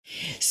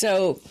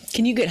So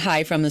can you get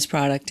high from this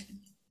product?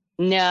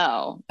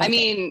 No. Okay. I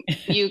mean,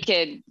 you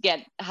could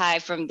get high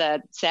from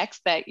the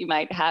sex that you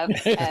might have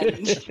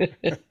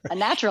and a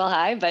natural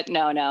high, but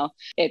no,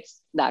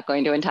 it's not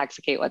going to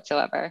intoxicate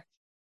whatsoever.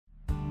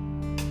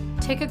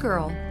 Take a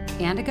girl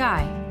and a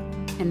guy,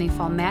 and they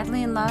fall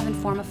madly in love and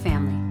form a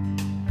family.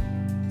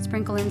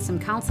 Sprinkle in some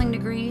counseling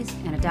degrees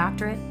and a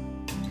doctorate,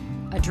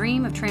 a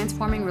dream of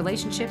transforming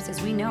relationships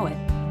as we know it.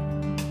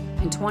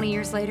 And 20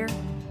 years later,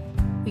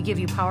 we give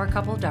you power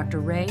couple Dr.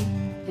 Ray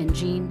and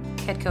Jean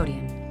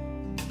Ketkodian.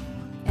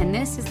 And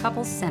this is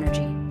Couples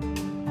Synergy.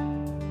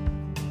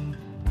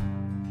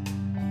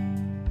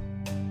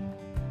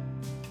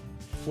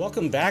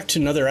 Welcome back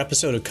to another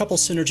episode of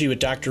Couples Synergy with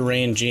Dr.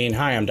 Ray and Jean.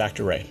 Hi, I'm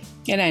Dr. Ray.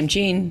 And I'm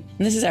Jean,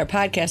 and this is our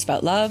podcast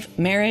about love,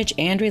 marriage,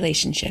 and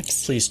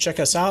relationships. Please check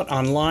us out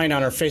online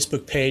on our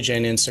Facebook page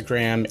and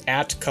Instagram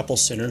at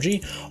Couples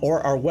Synergy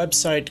or our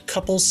website,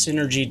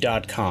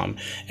 couplessynergy.com.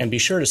 And be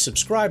sure to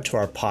subscribe to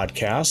our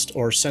podcast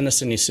or send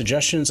us any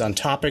suggestions on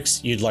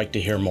topics you'd like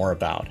to hear more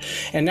about.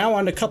 And now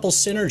on to Couples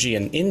Synergy,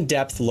 an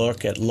in-depth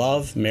look at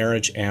love,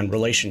 marriage, and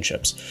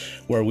relationships,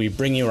 where we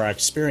bring you our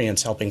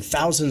experience helping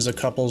thousands of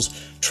couples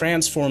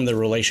transform their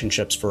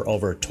relationships for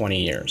over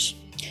 20 years.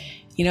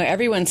 You know,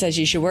 everyone says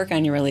you should work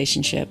on your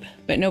relationship,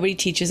 but nobody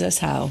teaches us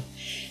how.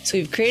 So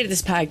we've created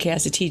this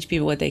podcast to teach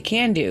people what they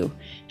can do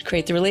to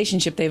create the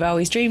relationship they've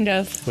always dreamed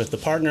of with the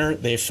partner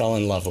they fell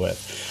in love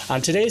with. On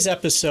today's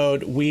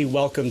episode, we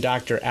welcome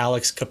Dr.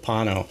 Alex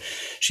Capano.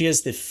 She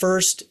is the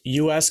first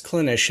U.S.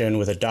 clinician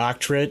with a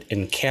doctorate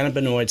in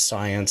cannabinoid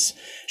science.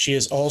 She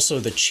is also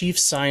the chief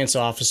science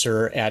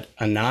officer at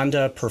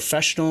Ananda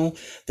Professional,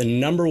 the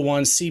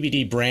 #1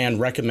 CBD brand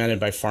recommended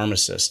by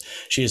pharmacists.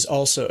 She is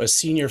also a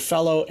senior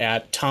fellow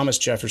at Thomas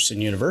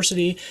Jefferson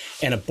University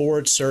and a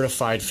board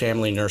certified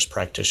family nurse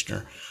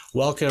practitioner.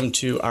 Welcome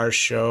to our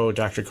show,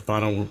 Dr.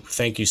 Capano.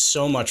 Thank you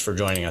so much for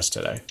joining us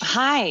today.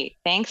 Hi,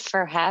 thanks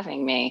for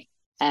having me.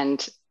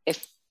 And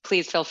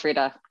please feel free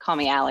to call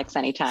me Alex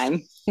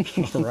anytime.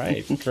 All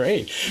right,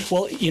 great.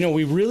 Well,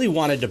 we really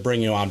wanted to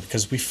bring you on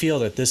because we feel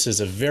that this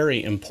is a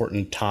very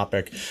important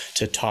topic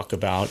to talk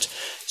about,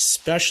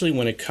 especially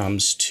when it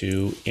comes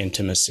to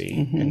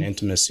intimacy and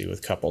intimacy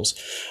with couples.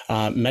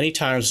 Many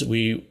times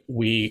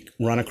we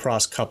run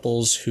across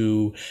couples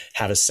who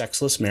have a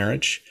sexless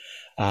marriage.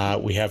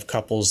 We have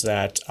couples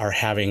that are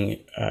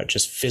having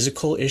just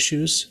physical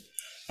issues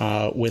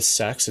with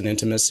sex and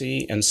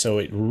intimacy. And so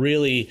it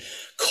really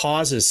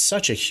causes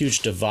such a huge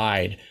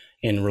divide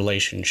in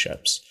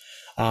relationships.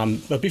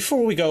 But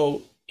before we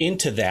go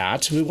into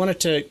that, we wanted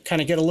to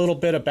kind of get a little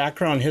bit of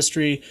background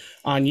history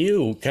on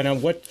you, kind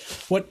of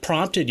what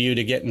prompted you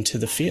to get into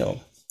the field?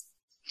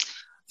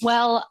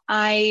 Well,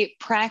 I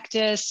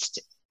practiced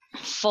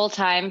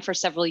full-time for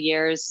several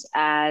years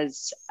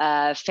as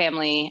a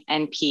family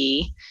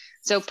NP.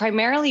 So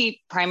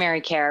primarily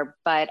primary care,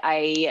 but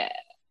I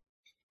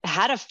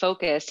had a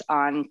focus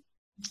on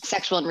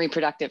sexual and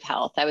reproductive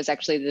health. I was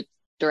actually the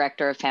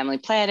director of family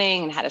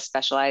planning and had a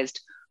specialized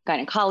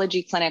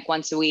gynecology clinic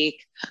once a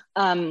week.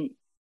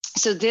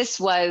 So this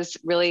was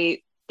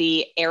really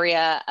the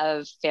area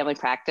of family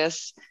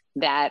practice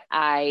that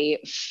I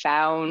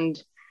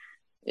found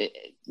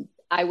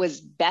I was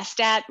best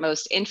at,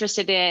 most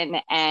interested in,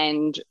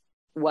 and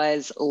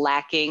was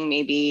lacking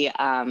maybe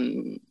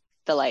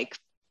the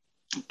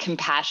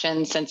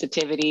compassion,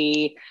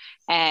 sensitivity,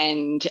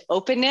 and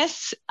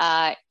openness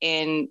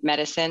in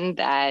medicine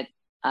that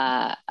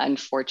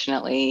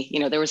unfortunately,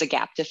 there was a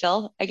gap to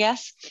fill, I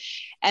guess.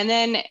 And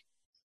then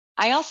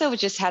I also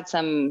just had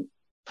some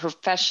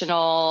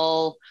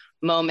professional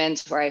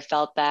moments where I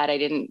felt that I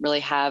didn't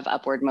really have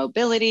upward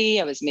mobility.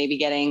 I was maybe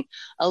getting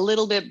a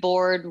little bit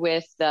bored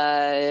with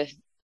the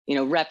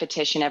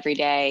repetition every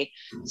day.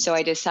 So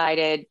I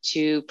decided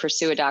to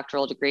pursue a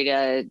doctoral degree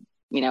to,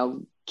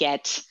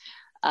 get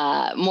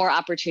more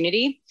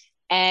opportunity.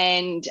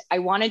 And I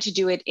wanted to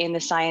do it in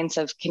the science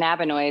of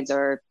cannabinoids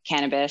or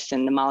cannabis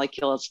and the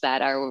molecules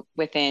that are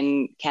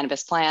within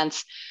cannabis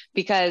plants,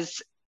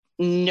 because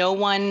no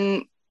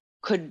one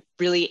could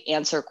really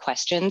answer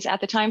questions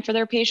at the time for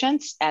their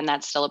patients. And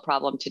that's still a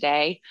problem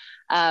today.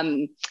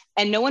 And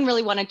no one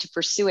really wanted to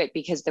pursue it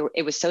because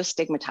it was so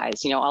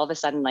stigmatized, all of a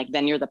sudden,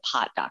 then you're the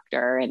pot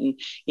doctor and,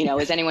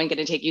 is anyone going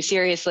to take you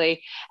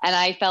seriously? And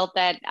I felt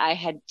that I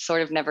had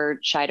sort of never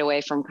shied away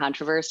from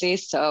controversy.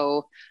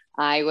 So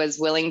I was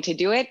willing to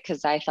do it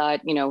because I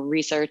thought,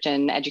 research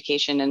and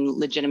education and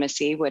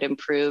legitimacy would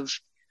improve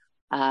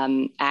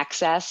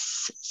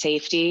access,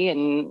 safety,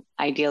 and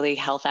ideally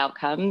health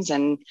outcomes.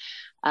 And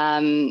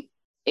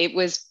it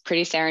was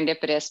pretty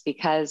serendipitous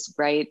because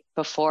right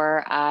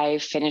before I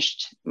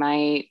finished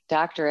my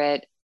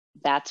doctorate,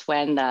 that's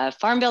when the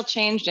Farm Bill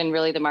changed and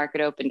really the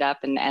market opened up.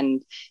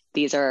 And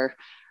these are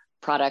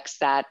products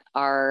that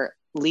are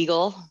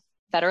legal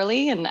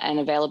federally and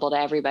available to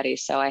everybody.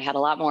 So I had a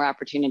lot more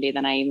opportunity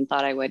than I even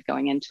thought I would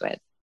going into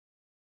it.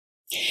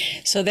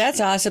 So that's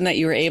awesome that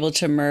you were able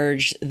to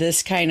merge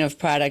this kind of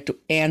product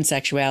and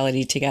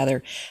sexuality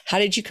together. How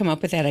did you come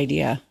up with that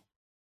idea?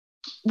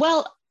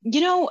 Well,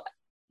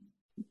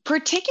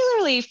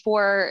 particularly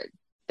for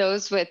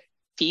those with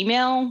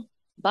female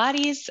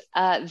bodies,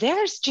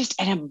 there's just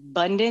an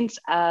abundance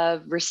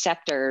of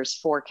receptors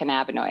for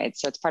cannabinoids.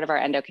 So it's part of our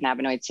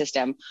endocannabinoid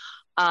system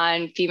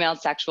on female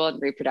sexual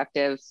and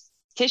reproductive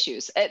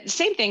tissues.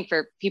 Same thing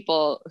for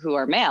people who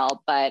are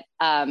male, but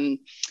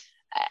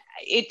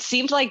it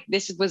seemed like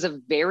this was a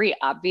very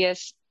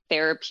obvious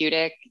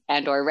therapeutic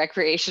and or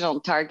recreational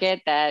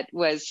target that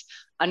was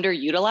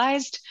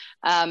underutilized.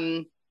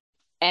 And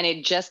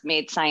it just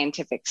made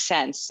scientific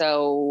sense.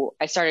 So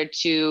I started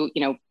to,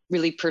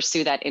 really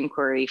pursue that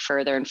inquiry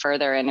further and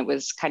further. And it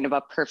was kind of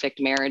a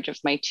perfect marriage of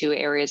my two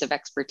areas of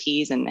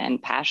expertise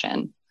and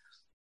passion.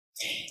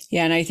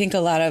 Yeah. And I think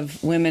a lot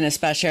of women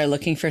especially are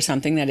looking for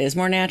something that is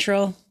more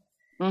natural.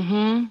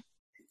 Mm-hmm.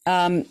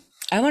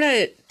 I want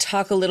to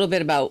talk a little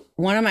bit about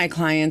one of my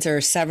clients,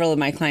 or several of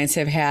my clients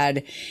have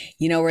had,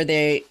 where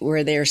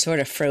they're sort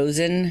of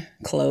frozen,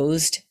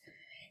 closed,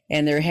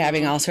 and they're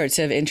having all sorts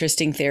of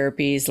interesting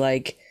therapies,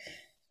 like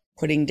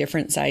putting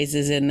different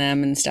sizes in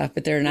them and stuff,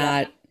 but they're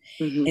not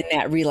in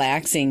that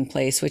relaxing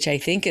place, which I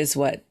think that's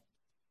what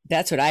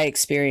I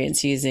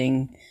experience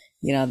using,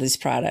 this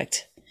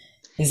product.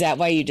 Is that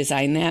why you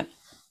designed that?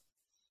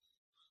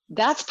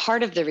 That's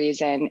part of the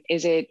reason.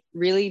 Is it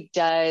really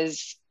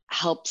does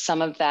help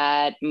some of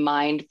that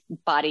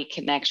mind-body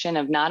connection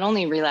of not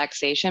only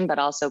relaxation, but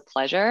also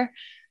pleasure.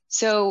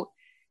 So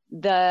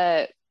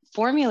the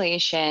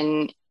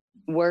formulation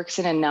works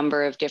in a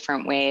number of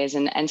different ways.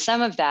 And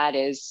some of that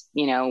is,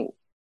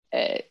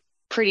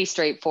 pretty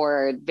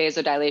straightforward: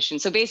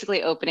 vasodilation. So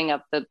basically opening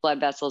up the blood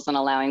vessels and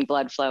allowing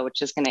blood flow,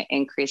 which is going to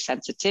increase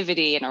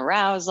sensitivity and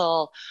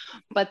arousal.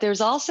 But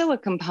there's also a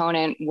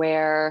component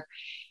where,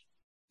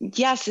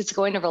 yes, it's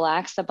going to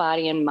relax the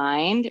body and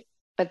mind,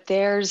 but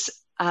there's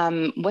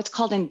what's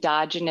called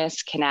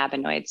endogenous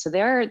cannabinoids. So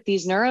there are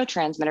these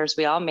neurotransmitters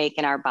we all make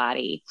in our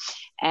body.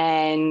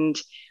 And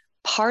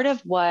part of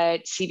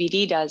what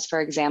CBD does,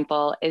 for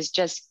example, is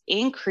just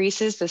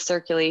increases the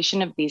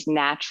circulation of these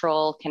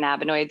natural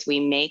cannabinoids we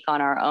make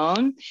on our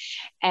own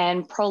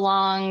and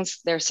prolongs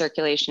their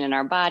circulation in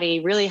our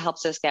body, really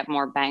helps us get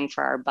more bang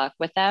for our buck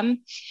with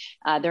them.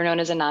 They're known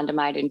as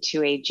anandamide and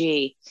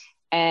 2-AG.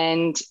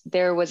 And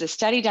there was a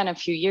study done a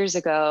few years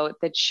ago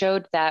that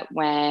showed that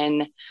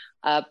when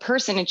a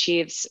person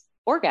achieves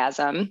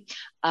orgasm,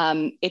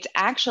 it's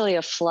actually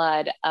a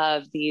flood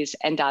of these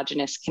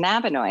endogenous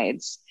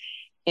cannabinoids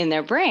in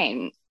their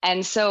brain.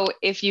 And so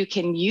if you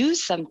can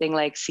use something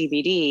like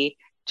CBD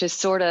to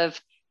sort of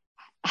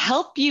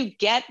help you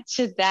get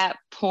to that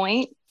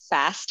point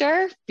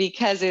faster,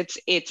 because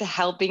it's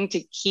helping to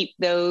keep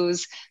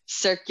those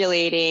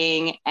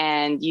circulating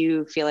and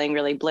you feeling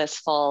really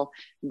blissful,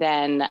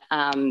 then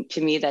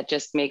to me that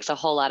just makes a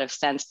whole lot of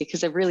sense,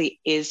 because it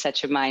really is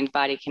such a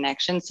mind-body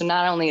connection. So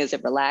not only is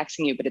it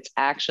relaxing you, but it's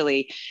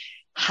actually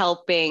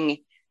helping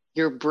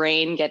your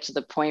brain get to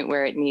the point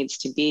where it needs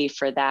to be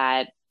for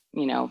that,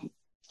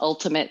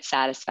 ultimate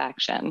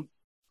satisfaction.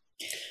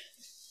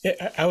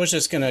 I was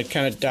just going to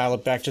kind of dial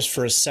it back just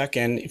for a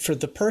second. For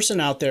the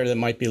person out there that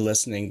might be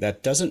listening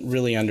that doesn't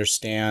really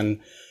understand,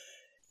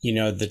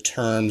 the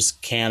terms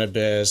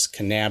cannabis,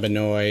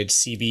 cannabinoid,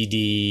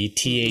 CBD,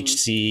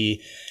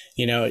 THC,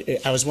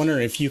 I was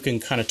wondering if you can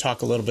kind of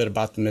talk a little bit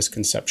about the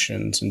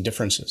misconceptions and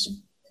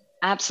differences.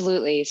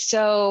 Absolutely.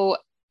 So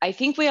I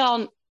think we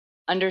all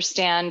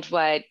understand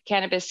what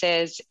cannabis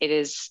is. It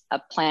is a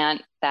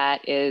plant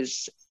that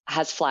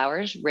has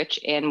flowers rich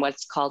in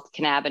what's called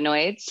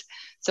cannabinoids.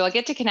 So I'll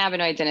get to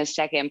cannabinoids in a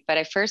second, but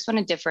I first want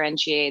to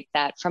differentiate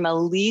that from a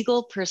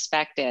legal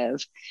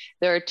perspective.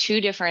 There are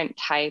two different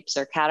types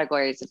or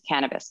categories of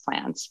cannabis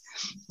plants.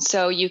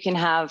 So you can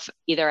have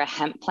either a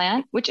hemp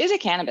plant, which is a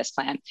cannabis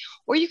plant,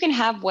 or you can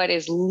have what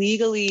is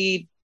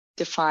legally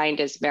defined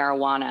as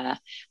marijuana,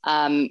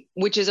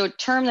 which is a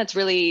term that's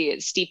really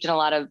steeped in a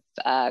lot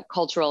of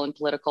cultural and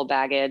political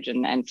baggage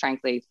and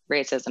frankly,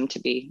 racism, to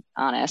be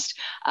honest.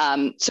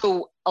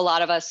 So a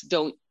lot of us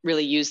don't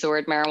really use the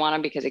word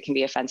marijuana because it can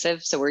be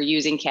offensive. So we're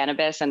using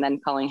cannabis and then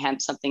calling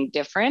hemp something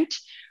different,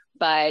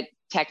 but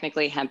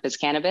technically hemp is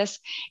cannabis.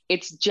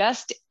 It's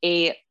just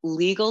a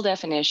legal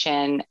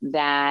definition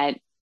that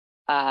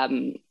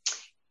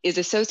is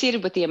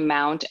associated with the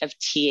amount of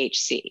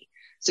THC.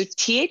 So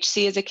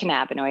THC is a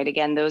cannabinoid.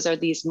 Again, those are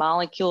these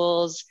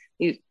molecules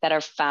that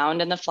are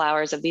found in the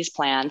flowers of these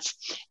plants.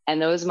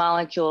 And those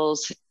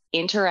molecules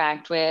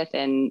interact with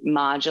and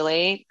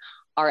modulate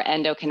our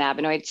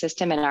endocannabinoid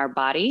system in our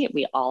body.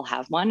 We all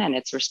have one, and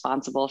it's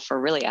responsible for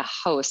really a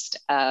host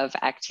of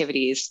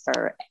activities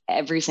for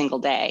every single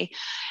day.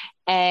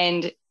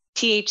 And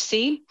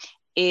THC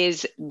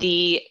is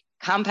the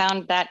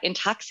compound that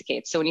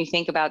intoxicates. So when you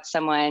think about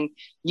someone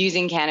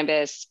using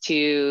cannabis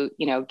to,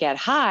 get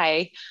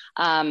high,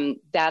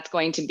 that's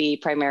going to be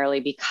primarily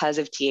because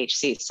of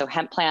THC. So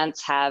hemp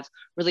plants have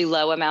really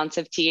low amounts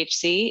of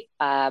THC,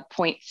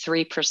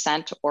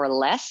 0.3% or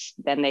less,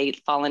 then they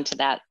fall into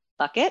that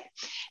bucket.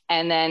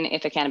 And then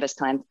if a cannabis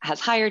plant has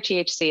higher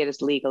THC, it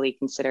is legally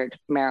considered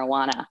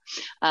marijuana.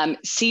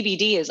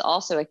 CBD is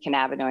also a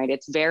cannabinoid.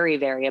 It's very,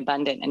 very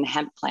abundant in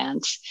hemp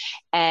plants.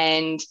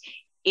 And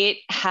it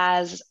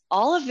has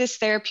all of this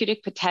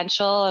therapeutic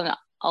potential, and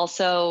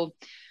also,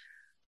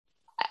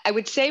 I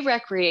would say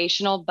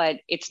recreational, but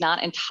it's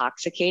not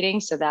intoxicating.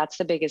 So that's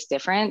the biggest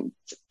difference.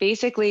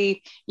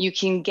 Basically, you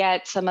can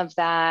get some of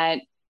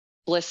that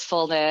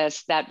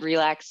blissfulness, that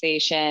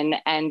relaxation,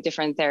 and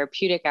different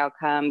therapeutic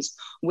outcomes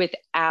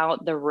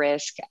without the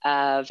risk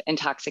of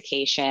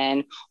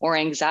intoxication or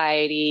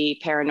anxiety,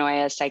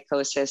 paranoia,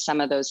 psychosis, some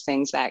of those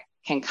things that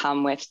can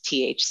come with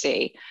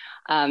THC.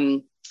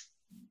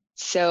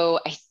 So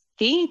I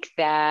think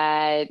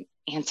that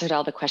answered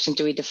all the questions.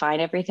 Do we define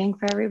everything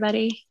for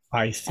everybody?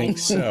 I think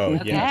so.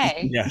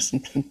 Okay. Yes.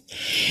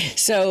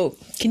 So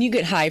can you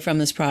get high from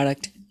this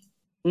product?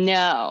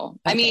 No.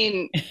 Okay. I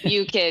mean,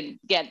 you could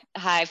get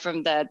high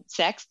from the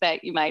sex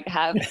that you might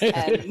have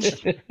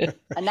and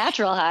a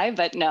natural high,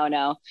 but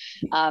no.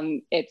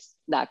 It's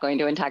not going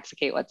to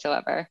intoxicate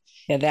whatsoever.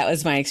 Yeah, that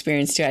was my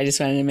experience too. I just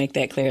wanted to make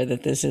that clear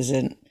that this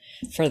isn't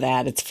for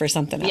that. It's for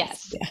something else.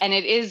 Yes. Yeah. And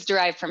it is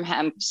derived from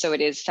hemp, so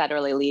it is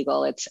federally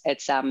legal. It's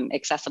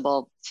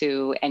accessible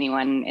to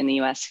anyone in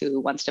the US who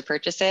wants to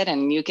purchase it,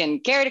 and you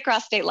can carry it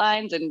across state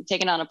lines and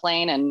take it on a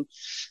plane. And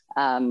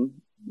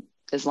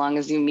as long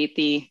as you meet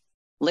the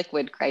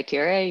liquid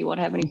criteria, you won't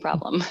have any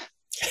problem.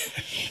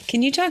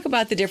 Can you talk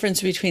about the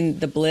difference between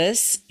the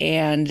Bliss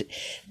and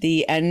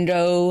the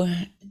Endo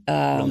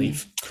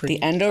Relief cream.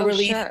 The Endo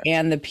Relief, sure.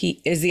 and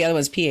the other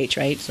one's pH,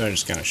 right? So I'm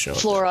just going to show it.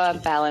 Flora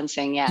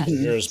balancing, yes.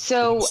 There's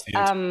So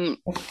pretty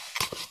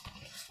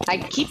I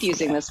keep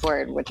using this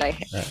word, which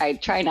I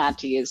try not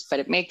to use, but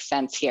it makes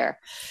sense here.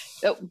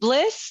 So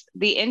Bliss,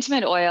 the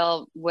intimate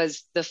oil,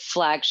 was the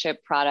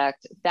flagship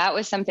product. That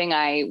was something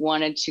I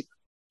wanted to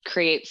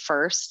create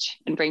first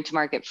and bring to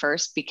market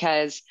first,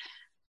 because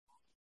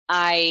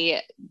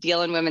I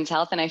deal in women's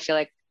health, and I feel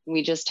like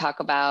we just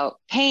talk about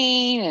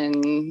pain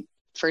and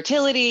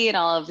fertility and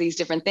all of these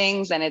different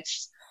things, and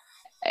it's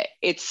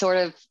sort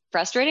of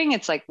frustrating.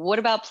 It's like, what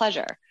about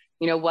pleasure?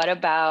 What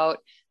about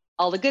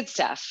all the good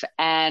stuff?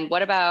 And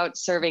what about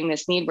serving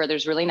this need where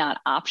there's really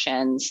not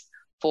options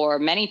for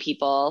many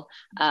people,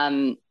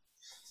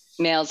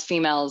 males,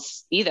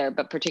 females, either,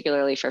 but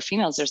particularly for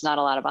females, there's not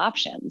a lot of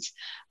options.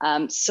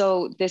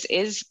 So this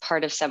is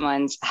part of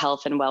someone's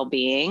health and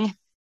well-being.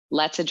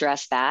 Let's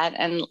address that,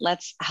 and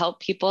let's help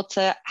people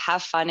to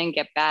have fun and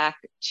get back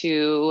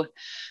to,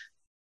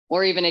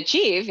 or even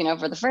achieve,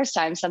 for the first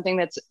time, something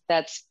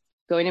that's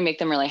going to make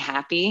them really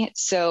happy.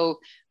 So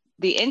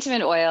the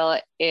intimate oil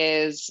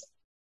is,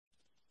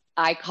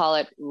 I call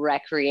it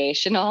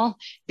recreational,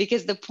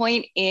 because the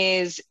point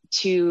is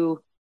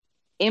to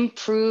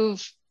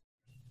improve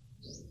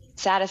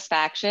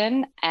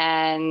satisfaction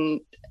and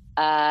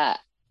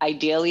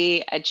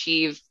ideally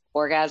achieve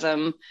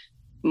orgasm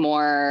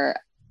more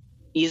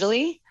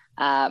easily,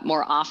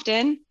 more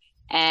often,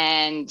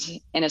 and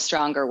in a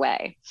stronger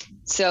way.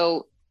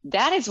 So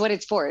that is what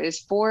it's for. It is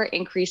for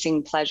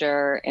increasing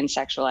pleasure in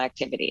sexual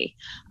activity.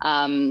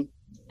 And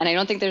I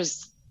don't think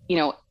there's,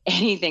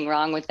 anything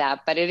wrong with that,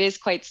 but it is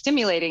quite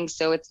stimulating.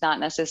 So it's not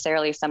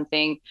necessarily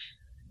something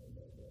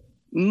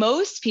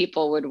most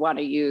people would want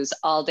to use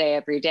all day,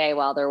 every day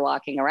while they're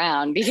walking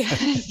around,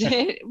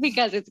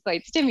 because it's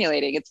quite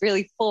stimulating. It's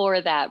really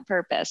for that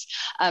purpose.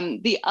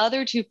 The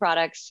other two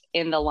products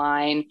in the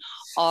line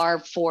are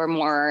for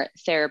more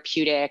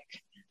therapeutic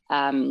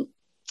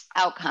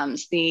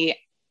outcomes. The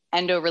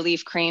Endo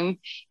Relief Cream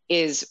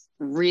is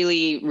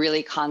really,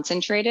 really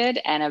concentrated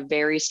and a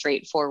very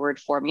straightforward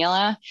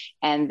formula.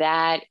 And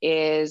that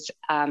is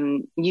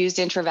used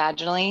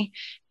intravaginally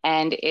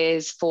and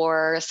is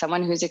for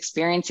someone who's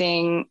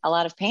experiencing a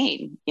lot of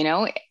pain,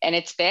 and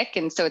it's thick.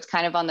 And so it's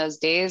kind of on those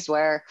days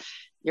where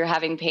you're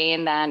having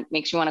pain that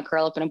makes you want to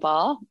curl up in a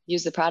ball,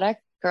 use the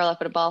product, curl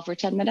up in a ball for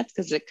 10 minutes,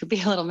 because it could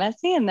be a little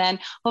messy. And then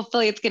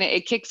hopefully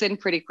it kicks in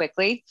pretty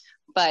quickly.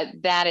 But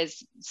that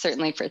is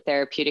certainly for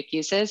therapeutic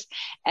uses.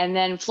 And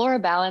then Flora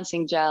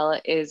Balancing Gel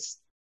is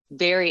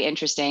very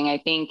interesting. I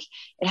think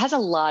it has a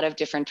lot of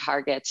different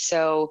targets.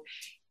 So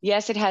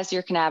yes, it has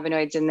your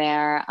cannabinoids in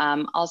there.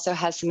 Also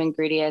has some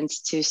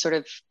ingredients to sort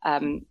of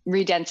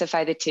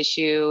redensify the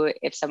tissue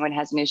if someone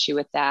has an issue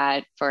with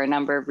that for a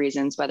number of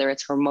reasons, whether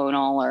it's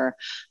hormonal or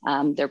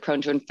they're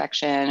prone to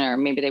infection, or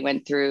maybe they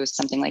went through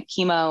something like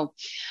chemo.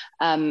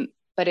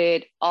 But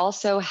it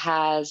also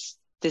has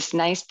this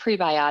nice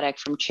prebiotic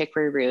from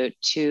chicory root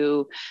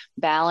to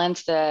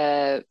balance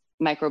the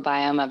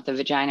microbiome of the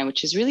vagina,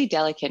 which is really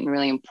delicate and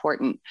really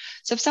important.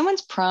 So if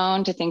someone's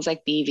prone to things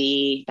like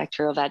BV,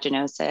 bacterial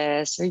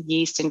vaginosis, or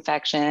yeast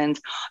infections,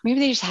 maybe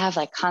they just have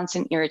like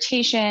constant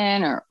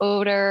irritation or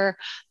odor,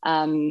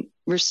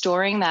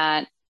 restoring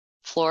that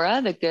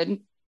flora, the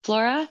good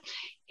flora,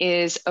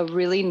 is a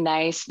really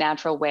nice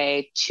natural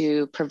way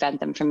to prevent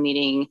them from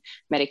needing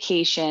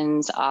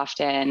medications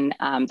often.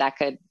 That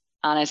could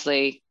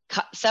honestly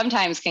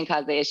sometimes can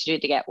cause the issue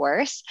to get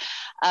worse.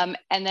 And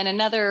then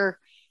another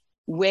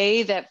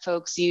way that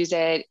folks use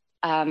it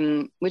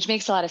which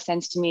makes a lot of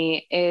sense to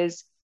me,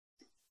 is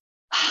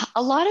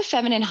a lot of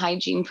feminine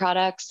hygiene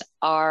products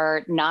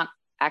are not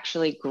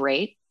actually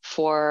great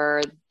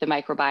for the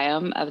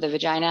microbiome of the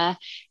vagina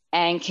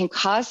and can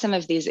cause some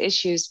of these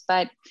issues,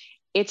 but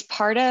it's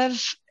part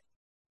of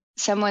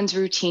someone's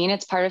routine.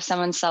 It's part of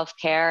someone's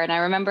self-care. And I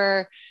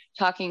remember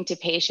talking to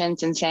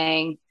patients and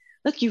saying,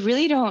 look, you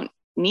really don't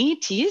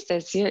need to use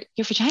this. Your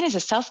vagina is a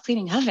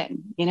self-cleaning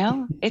oven,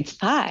 it's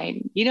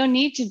fine. You don't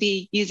need to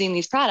be using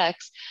these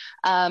products.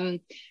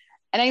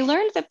 And I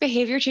learned that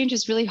behavior change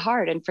is really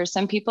hard. And for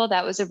some people,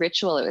 that was a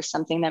ritual. It was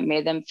something that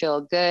made them feel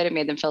good. It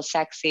made them feel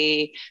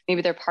sexy.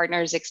 Maybe their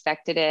partners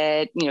expected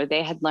it.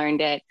 They had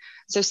learned it.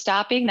 So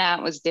stopping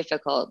that was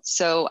difficult.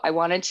 So I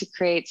wanted to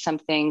create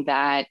something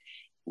that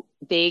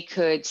they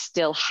could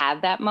still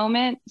have that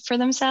moment for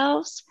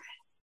themselves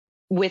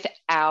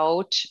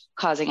without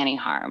causing any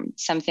harm.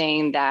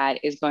 Something that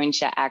is going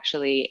to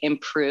actually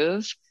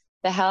improve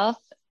the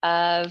health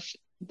of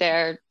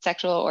their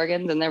sexual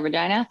organs and their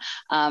vagina,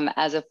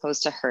 as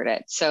opposed to hurt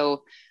it.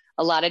 So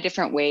a lot of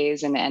different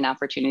ways and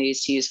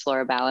opportunities to use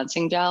Flora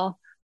Balancing Gel,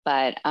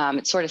 but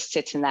it sort of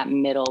sits in that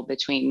middle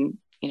between,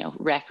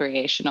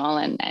 recreational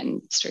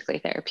and strictly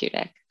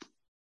therapeutic.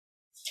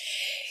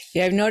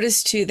 Yeah, I've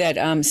noticed too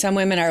that some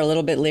women are a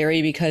little bit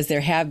leery because there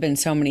have been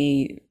so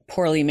many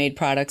poorly made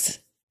products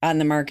on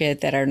the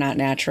market that are not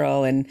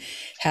natural and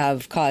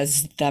have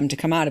caused them to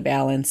come out of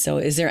balance. So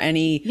is there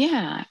any...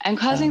 Yeah, and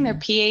causing their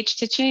pH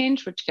to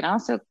change, which can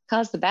also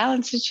cause the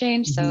balance to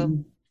change.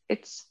 So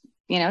it's,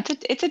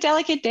 it's a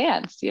delicate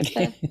dance. You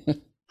have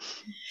to...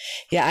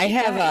 Yeah, I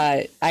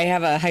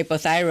have a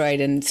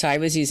hypothyroid, and so I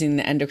was using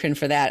the endocrine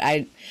for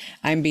that.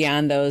 I'm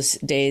beyond those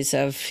days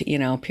of,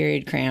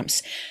 period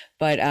cramps,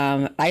 but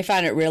I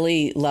found it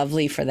really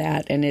lovely for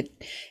that. And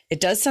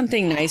it does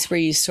something nice where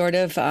you sort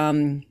of...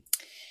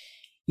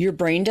 your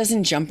brain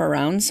doesn't jump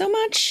around so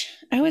much,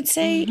 I would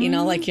say,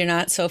 like you're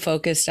not so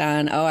focused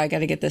on, oh, I got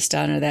to get this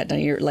done or that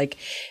done. You're like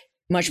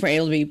much more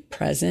able to be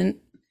present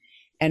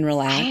and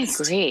relaxed.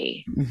 I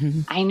agree.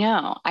 Mm-hmm. I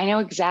know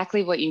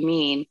exactly what you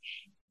mean.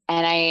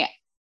 And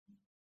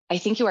I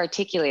think you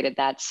articulated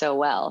that so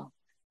well.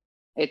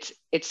 It's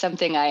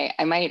something I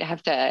might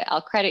have to,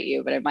 I'll credit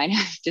you, but I might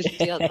have to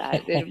steal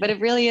that. But it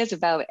really is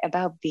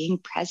about being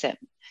present.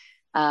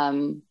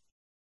 And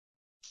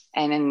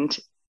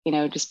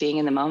just being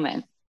in the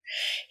moment.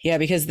 Yeah,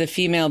 because the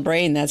female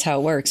brain, that's how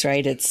it works,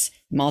 right? It's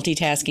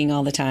multitasking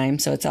all the time.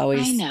 So it's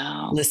always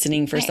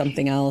listening for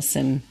something else.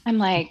 And I'm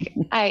like,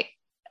 I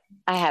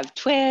have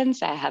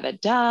twins, I have a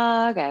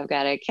dog, I've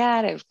got a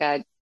cat, I've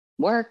got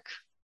work.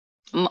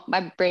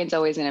 My brain's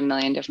always in a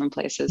million different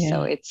places. Yeah.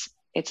 So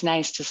it's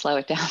nice to slow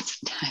it down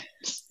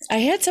sometimes. I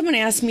had someone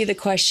ask me the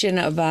question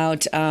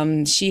about,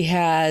 she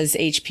has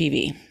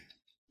HPV.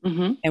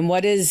 Mm-hmm.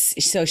 And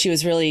so she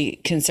was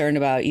really concerned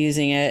about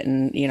using it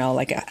and,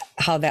 like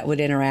how that would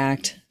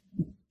interact.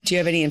 Do you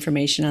have any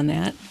information on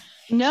that?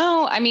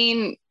 No, I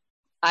mean,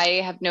 I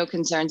have no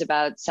concerns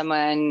about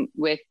someone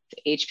with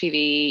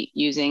HPV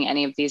using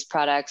any of these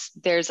products.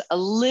 There's a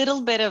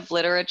little bit of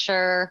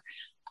literature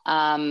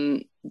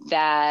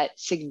that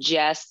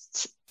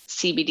suggests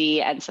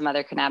CBD and some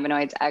other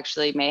cannabinoids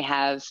actually may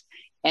have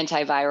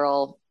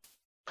antiviral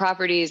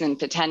properties and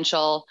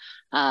potential.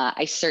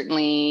 I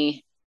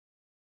certainly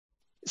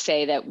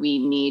say that we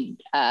need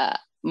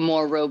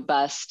more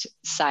robust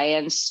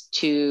science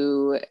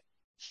to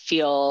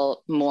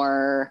feel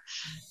more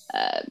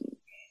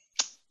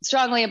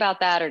strongly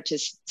about that or to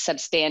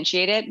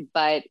substantiate it.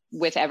 But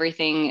with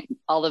everything,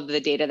 all of the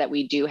data that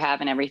we do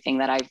have and everything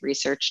that I've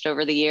researched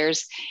over the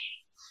years,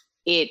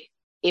 it,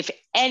 if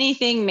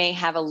anything, may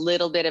have a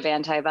little bit of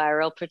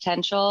antiviral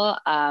potential.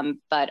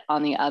 But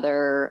on the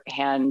other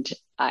hand,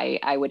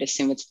 I would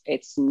assume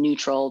it's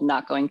neutral,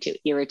 not going to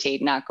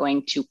irritate, not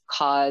going to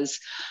cause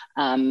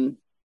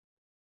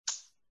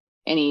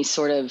any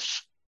sort of,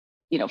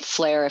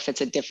 flare if it's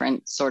a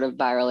different sort of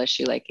viral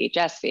issue like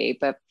HSV.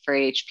 But for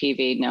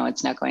HPV, no,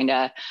 it's not going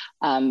to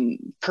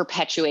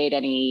perpetuate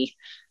any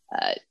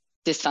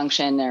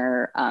dysfunction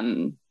or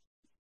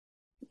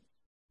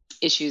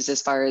issues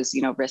as far as,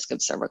 risk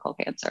of cervical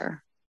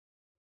cancer.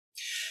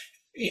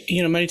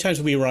 Many times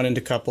we run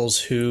into couples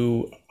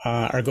who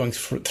are going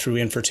through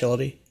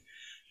infertility,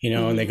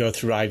 mm-hmm. and they go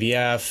through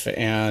IVF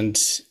and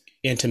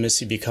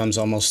intimacy becomes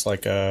almost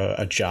like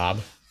a job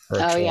or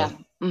a chore. Yeah.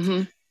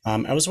 Mm-hmm.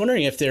 I was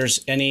wondering if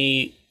there's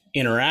any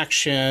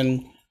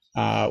interaction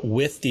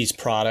with these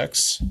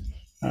products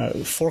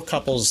for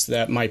couples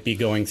that might be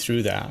going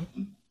through that.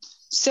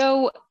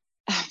 So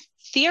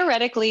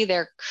theoretically,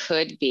 there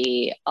could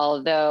be,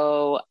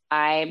 although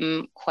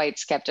I'm quite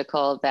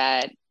skeptical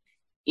that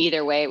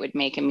either way it would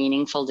make a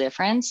meaningful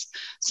difference.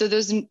 So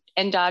those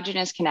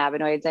endogenous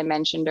cannabinoids I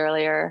mentioned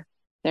earlier,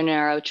 they're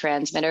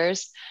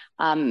neurotransmitters.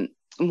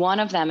 One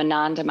of them,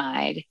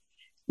 anandamide,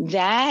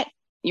 that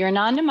your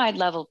anandamide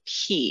level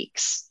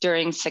peaks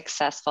during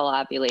successful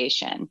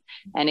ovulation.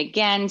 And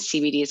again,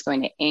 CBD is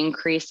going to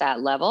increase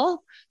that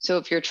level. So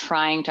if you're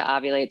trying to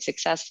ovulate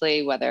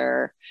successfully,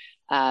 whether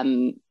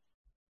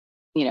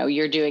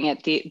you're doing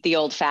it the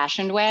old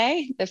fashioned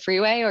way, the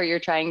freeway, or you're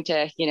trying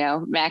to,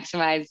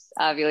 maximize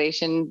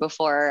ovulation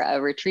before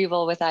a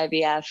retrieval with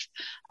IVF,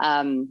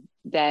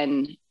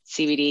 then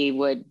CBD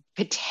would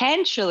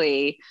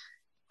potentially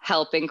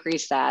help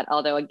increase that.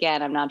 Although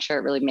again, I'm not sure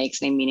it really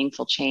makes any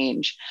meaningful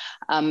change.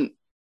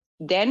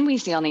 Then we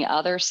see on the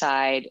other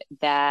side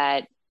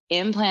that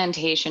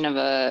implantation of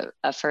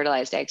a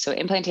fertilized egg, so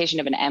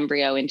implantation of an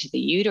embryo into the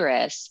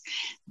uterus,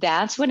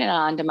 that's when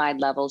anandamide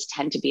levels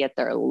tend to be at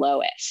their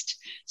lowest.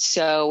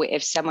 So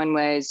if someone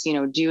was,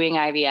 doing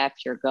IVF,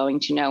 you're going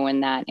to know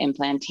when that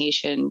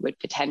implantation would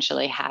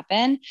potentially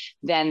happen,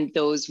 then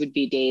those would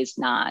be days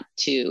not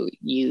to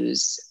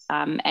use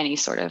any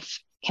sort of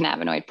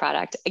cannabinoid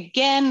product.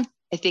 Again,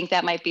 I think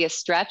that might be a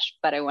stretch,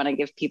 but I want to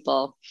give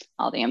people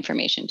all the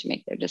information to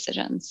make their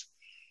decisions.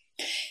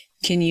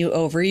 Can you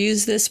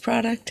overuse this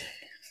product?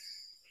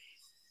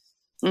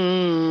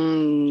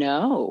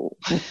 No.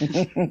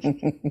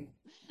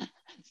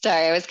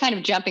 Sorry, I was kind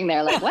of jumping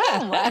there like,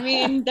 well, I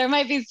mean, there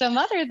might be some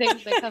other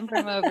things that come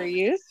from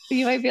overuse.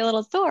 You might be a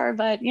little sore,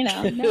 but,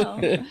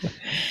 no.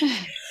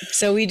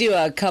 So we do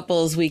a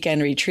couples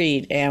weekend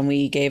retreat, and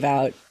we gave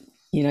out,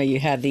 you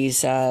have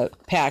these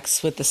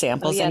packs with the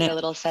samples in it. The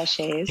little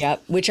sachets.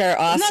 Yep, which are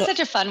awesome. Isn't that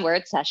such a fun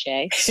word,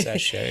 sachet?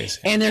 Sachets.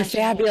 And they're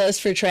fabulous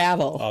for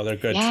travel. Oh, they're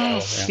good. Yes.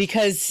 Travel, yeah.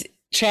 Because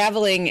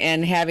traveling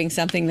and having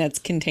something that's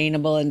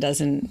containable and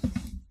doesn't,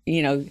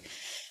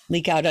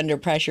 leak out under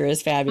pressure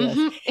is fabulous.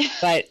 Mm-hmm.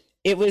 But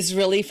it was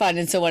really fun.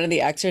 And so one of the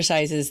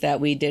exercises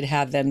that we did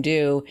have them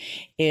do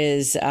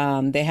is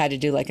they had to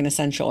do like an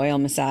essential oil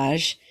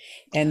massage.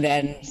 And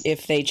then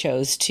if they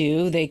chose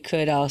to, they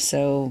could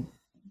also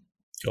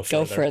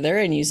go further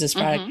and use this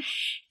product. Mm-hmm.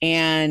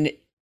 And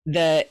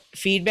the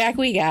feedback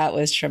we got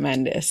was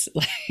tremendous.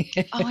 Oh,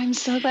 I'm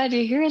so glad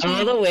to hear that.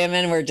 All the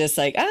women were just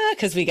like,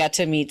 because we got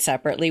to meet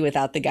separately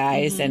without the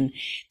guys. Mm-hmm. And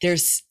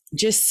there's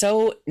just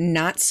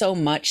not so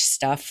much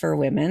stuff for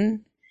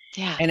women.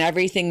 Yeah. And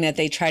everything that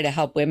they try to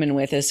help women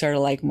with is sort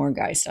of like more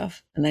guy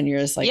stuff. And then you're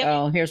just like,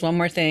 oh, here's one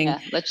more thing.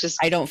 Yeah,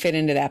 I don't fit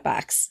into that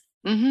box.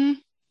 Mm-hmm.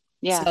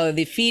 Yeah. So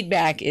the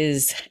feedback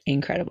is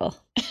incredible.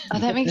 Oh,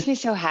 that makes me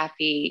so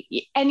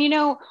happy. And,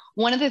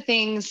 one of the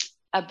things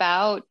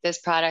about this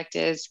product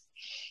is,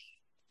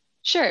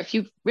 sure, if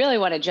you really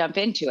want to jump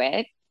into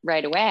it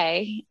right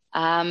away,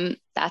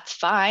 that's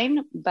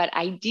fine. But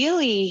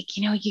ideally,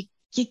 you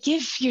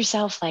give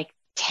yourself like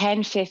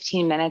 10,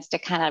 15 minutes to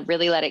kind of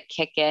really let it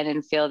kick in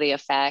and feel the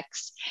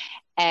effects.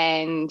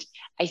 And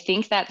I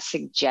think that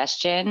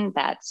suggestion,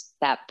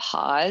 that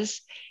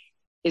pause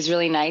is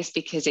really nice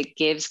because it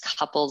gives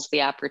couples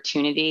the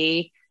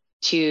opportunity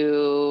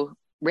to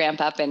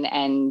ramp up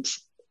and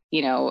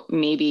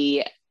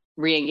maybe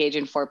re-engage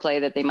in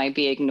foreplay that they might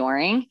be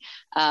ignoring.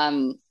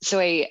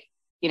 So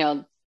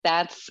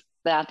that's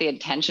not the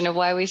intention of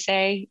why we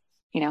say,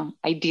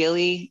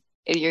 ideally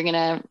you're going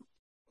to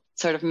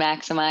sort of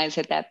maximize,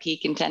 hit that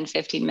peak in 10,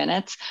 15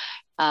 minutes.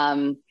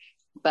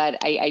 But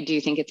I do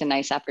think it's a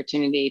nice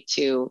opportunity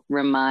to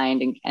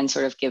remind and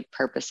sort of give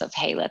purpose of,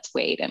 hey, let's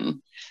wait.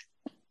 And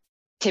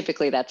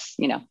typically that's,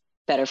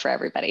 better for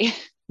everybody.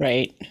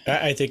 Right.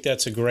 I think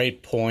that's a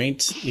great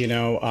point.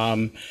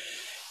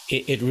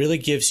 It really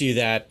gives you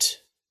that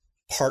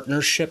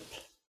partnership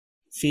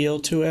feel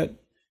to it,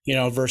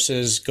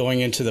 versus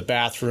going into the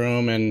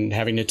bathroom and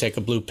having to take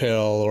a blue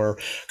pill or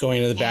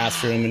going to the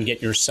bathroom and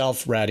get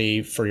yourself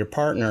ready for your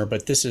partner.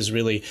 But this is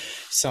really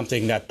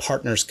something that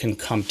partners can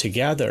come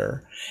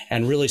together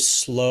and really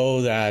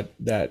slow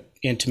that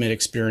intimate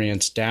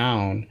experience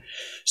down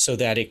so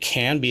that it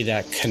can be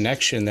that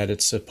connection that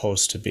it's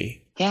supposed to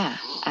be. Yeah,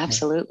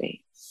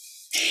 absolutely.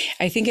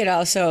 I think it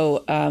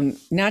also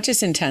not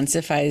just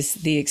intensifies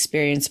the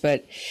experience,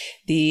 but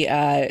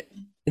the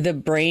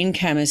brain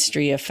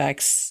chemistry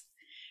effects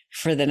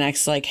for the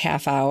next like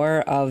half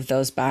hour of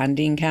those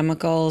bonding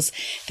chemicals.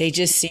 They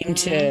just seem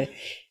to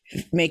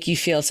make you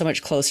feel so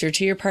much closer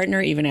to your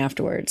partner even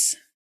afterwards.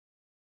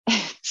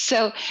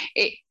 So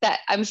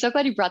I'm so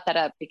glad you brought that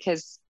up,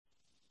 because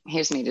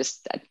here's me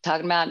just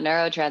talking about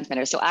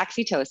neurotransmitters. So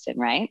oxytocin,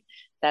 right?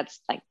 That's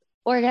like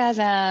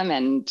orgasm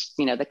and,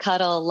 the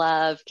cuddle,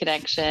 love,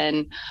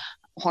 connection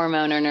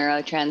hormone or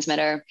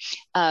neurotransmitter.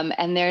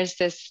 And there's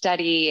this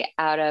study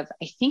out of,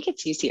 I think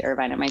it's UC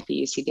Irvine, it might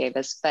be UC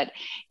Davis, but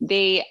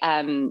they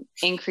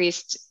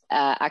increased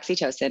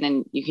oxytocin,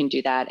 and you can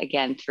do that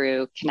again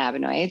through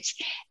cannabinoids.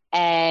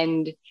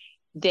 And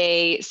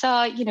they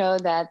saw,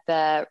 that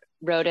the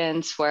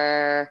rodents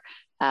were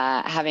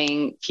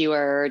having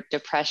fewer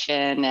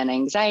depression and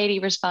anxiety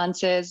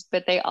responses,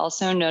 but they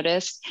also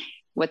noticed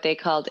what they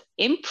called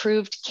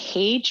improved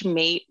cage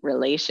mate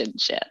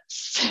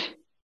relationships,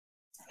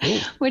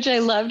 which I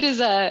loved as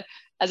a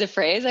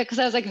phrase, because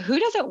I was like, who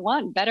doesn't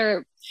want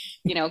better,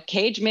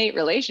 cage mate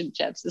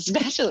relationships,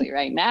 especially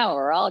right now,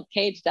 we're all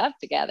caged up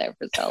together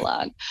for so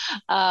long.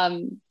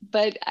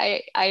 But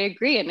I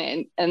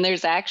agree. And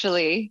there's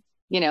actually,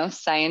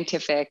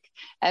 scientific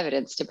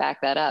evidence to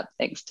back that up,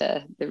 thanks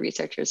to the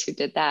researchers who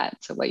did that.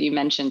 So what you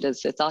mentioned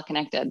is it's all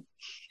connected.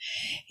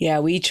 Yeah,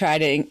 we try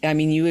to, I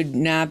mean, you would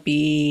not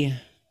be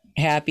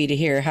happy to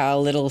hear how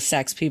little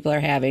sex people are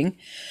having,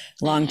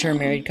 long-term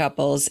married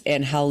couples,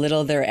 and how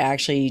little they're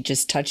actually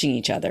just touching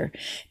each other,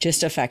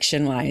 just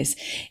affection wise.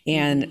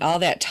 And all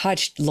that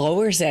touch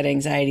lowers that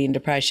anxiety and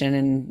depression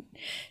and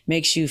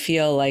makes you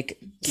feel like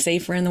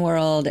safer in the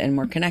world and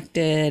more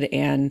connected.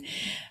 And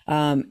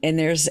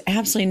there's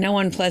absolutely no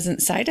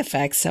unpleasant side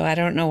effects. So I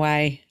don't know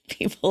why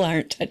people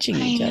aren't touching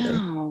each other.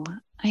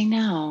 I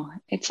know.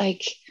 It's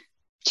like,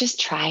 just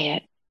try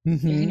it. You're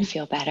going to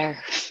feel better.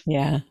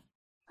 Yeah.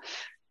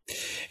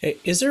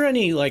 Is there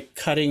any like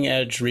cutting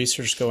edge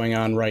research going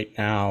on right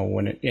now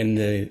in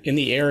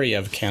the area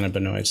of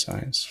cannabinoid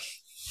science?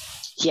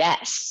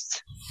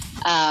 Yes.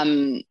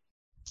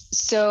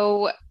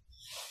 So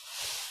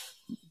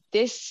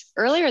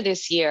earlier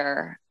this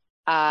year,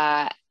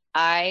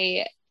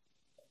 I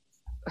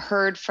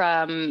heard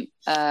from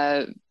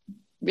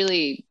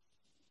really,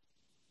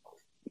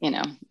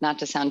 not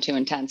to sound too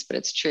intense, but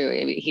it's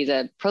true. He's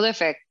a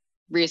prolific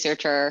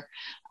researcher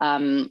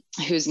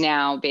who's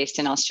now based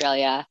in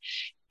Australia.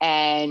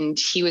 And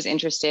he was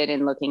interested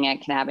in looking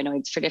at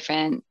cannabinoids for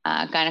different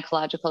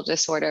gynecological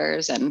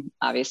disorders. And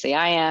obviously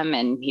I am,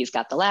 and he's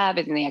got the lab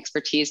and the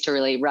expertise to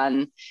really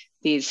run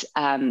these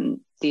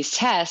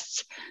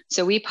tests.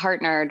 So we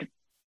partnered.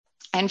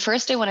 And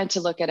first I wanted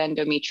to look at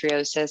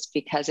endometriosis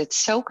because it's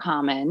so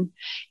common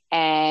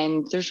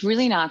and there's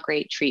really not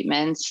great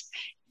treatments.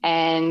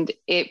 And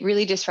it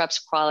really disrupts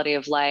quality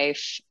of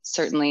life.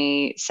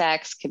 Certainly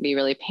sex can be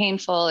really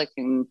painful. It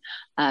can,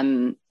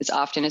 is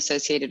often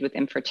associated with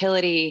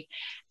infertility.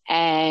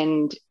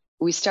 And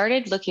we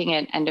started looking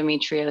at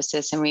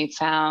endometriosis and we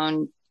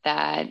found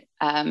that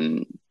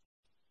our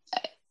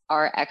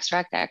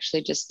extract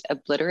actually just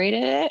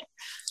obliterated it.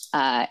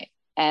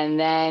 And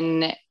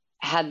then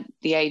had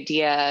the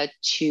idea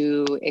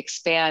to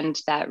expand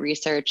that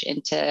research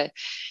into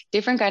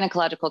different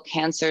gynecological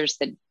cancers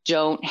that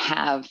don't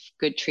have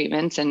good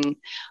treatments and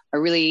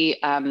are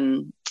really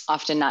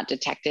often not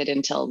detected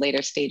until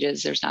later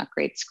stages. There's not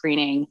great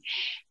screening.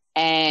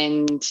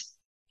 And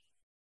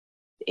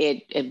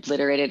it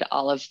obliterated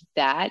all of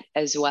that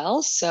as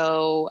well.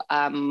 So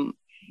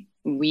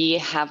we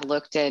have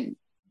looked at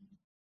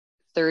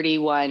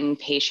 31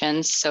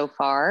 patients so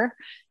far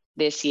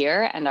this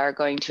year and are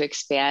going to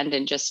expand,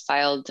 and just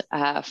filed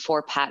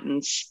 4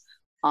 patents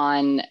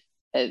on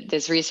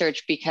this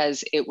research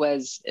because it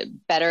was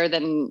better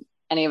than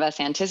any of us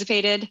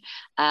anticipated.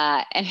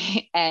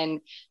 And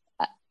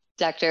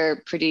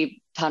Dr.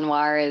 Pradeep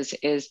Tanwar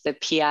is the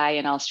PI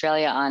in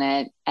Australia on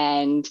it.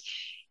 And,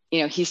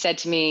 he said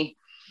to me,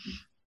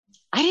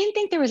 I didn't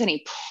think there was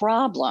any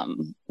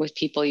problem with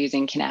people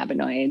using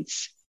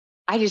cannabinoids.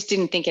 I just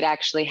didn't think it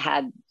actually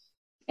had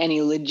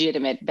any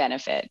legitimate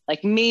benefit.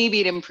 Like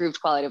maybe it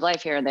improved quality of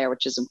life here and there,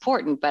 which is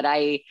important, but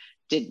I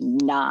did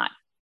not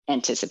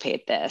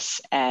anticipate this.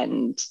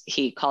 And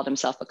he called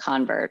himself a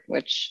convert,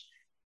 which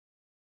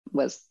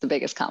was the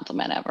biggest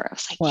compliment ever. I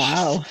was like,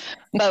 wow.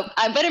 Yes.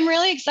 But I'm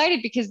really excited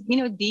because,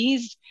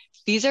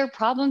 these are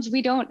problems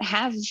we don't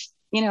have,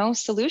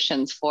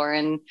 solutions for.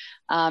 And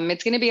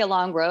it's going to be a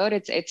long road.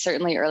 It's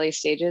certainly early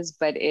stages,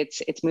 but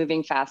it's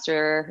moving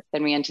faster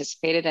than we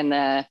anticipated. And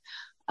the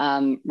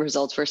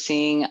results we're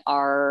seeing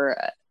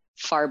are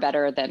far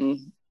better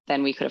than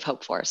we could have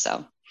hoped for.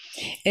 So,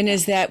 and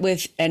is that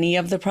with any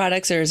of the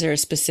products, or is there a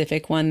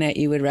specific one that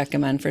you would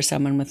recommend for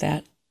someone with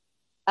that?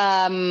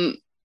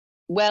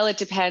 Well, it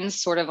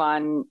depends sort of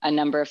on a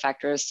number of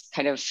factors.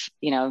 Kind of,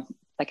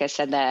 like I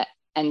said, that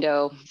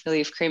Endo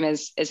Relief Cream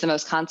is the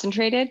most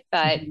concentrated,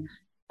 but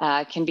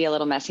can be a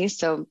little messy.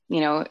 So,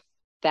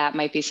 that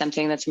might be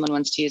something that someone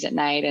wants to use at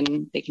night,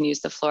 and they can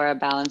use the Flora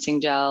Balancing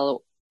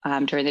Gel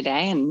during the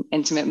day and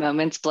intimate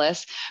moments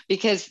bliss,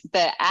 because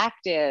the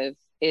active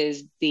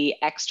is the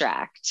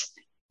extract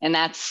and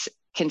that's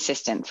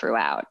consistent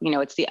throughout.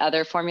 It's the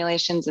other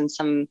formulations and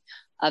some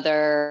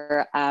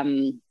other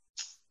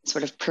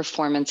sort of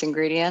performance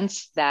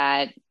ingredients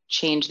that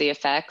change the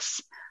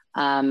effects,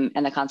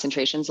 and the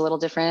concentration's a little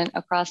different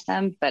across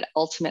them, but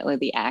ultimately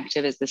the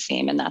active is the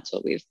same. And that's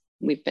what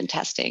we've been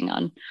testing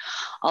on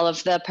all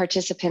of the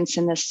participants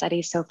in this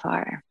study so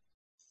far.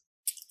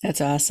 That's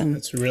awesome.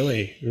 That's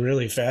really,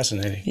 really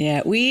fascinating.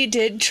 Yeah, we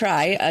did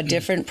try a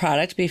different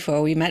product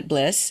before we met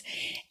Bliss,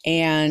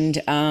 and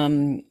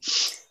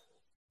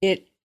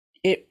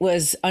it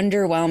was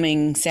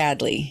underwhelming,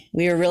 sadly.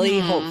 We were really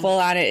hopeful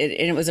on it,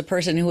 and it was a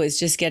person who was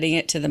just getting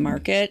it to the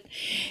market.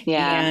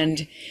 Yeah.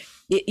 And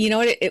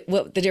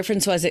what the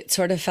difference was, it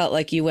sort of felt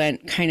like you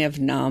went kind of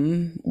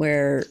numb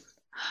where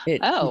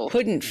it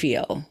couldn't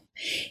feel.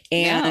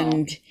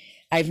 And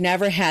I've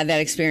never had that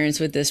experience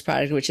with this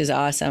product, which is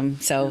awesome.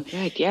 So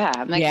good. Yeah.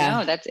 I'm like,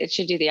 no, it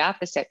should do the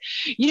opposite.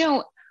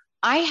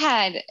 I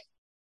had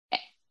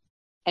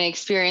an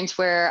experience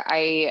where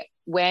I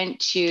went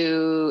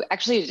to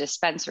actually a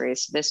dispensary.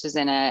 So this was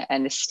in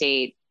an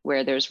estate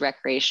where there's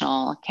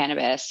recreational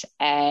cannabis,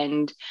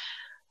 and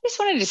just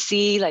wanted to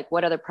see like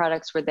what other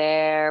products were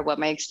there, what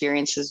my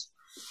experiences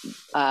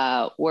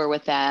were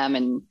with them,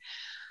 and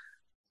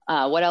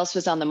what else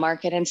was on the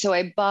market. And so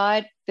I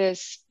bought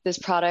this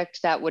product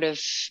that would have,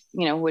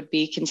 would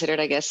be considered,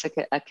 I guess, like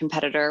a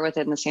competitor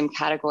within the same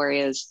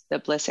category as the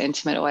Bliss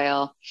Intimate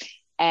Oil,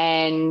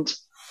 and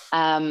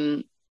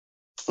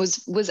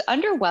was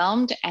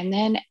underwhelmed, and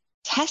then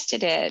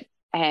tested it,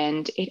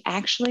 and it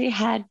actually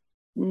had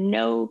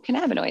no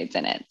cannabinoids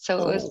in it.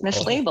 So it was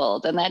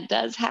mislabeled, and that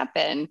does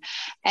happen.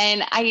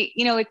 And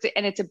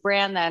it's a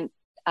brand that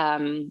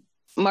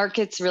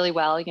markets really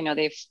well.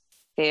 They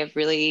have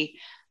really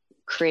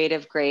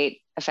creative,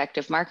 great,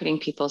 effective marketing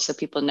people, so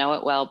people know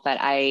it well. But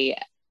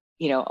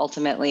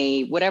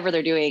ultimately, whatever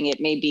they're doing, it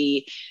may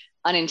be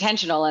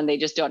unintentional, and they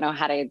just don't know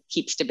how to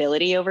keep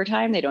stability over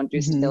time. They don't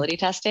do stability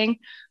testing,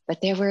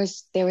 but there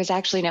was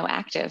actually no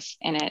active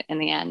in it in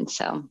the end.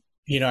 So,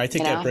 I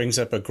think that brings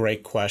up a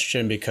great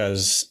question,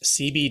 because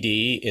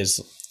CBD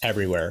is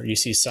everywhere. You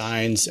see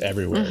signs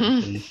everywhere.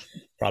 Mm-hmm.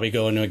 Probably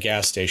go into a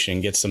gas station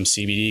and get some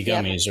CBD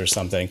gummies or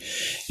something.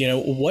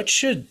 What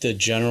should the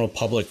general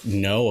public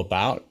know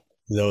about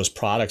those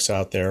products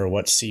out there, or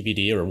what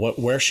CBD, or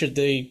where should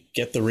they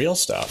get the real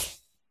stuff?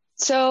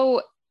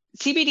 So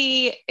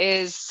CBD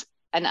is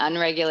an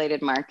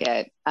unregulated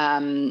market,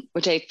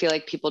 which I feel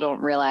like people don't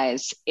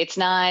realize. It's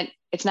not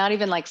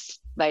even like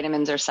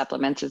vitamins or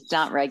supplements. It's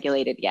not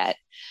regulated yet,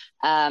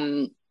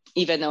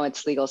 even though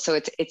it's legal. So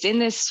it's in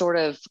this sort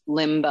of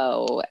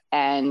limbo,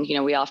 and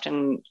we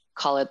often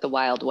call it the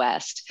Wild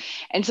West.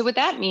 And so what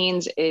that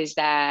means is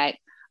that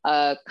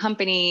a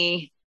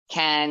company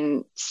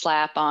can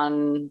slap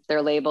on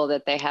their label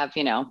that they have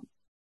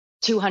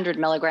 200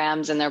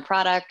 milligrams in their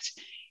product,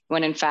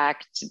 when in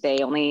fact they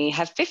only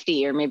have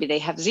 50, or maybe they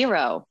have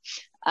 0.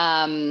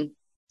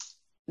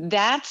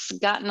 That's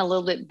gotten a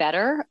little bit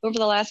better over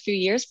the last few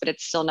years, but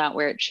it's still not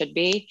where it should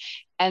be.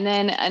 And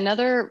then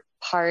another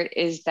part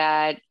is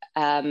that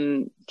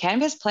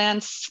cannabis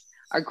plants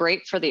are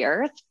great for the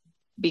earth,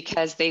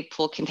 because they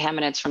pull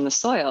contaminants from the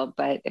soil.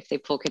 But if they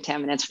pull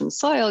contaminants from the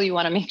soil, you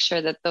want to make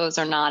sure that those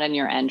are not in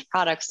your end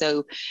product.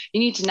 So you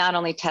need to not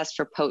only test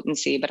for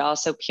potency, but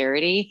also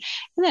purity,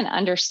 and then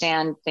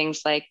understand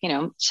things like,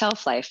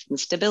 shelf life and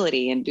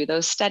stability, and do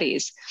those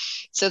studies.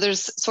 So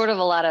there's sort of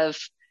a lot of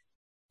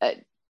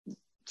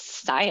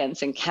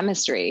science and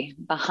chemistry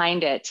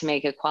behind it to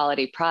make a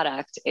quality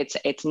product.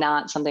 It's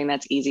not something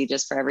that's easy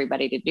just for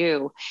everybody to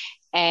do.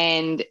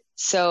 And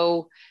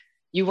so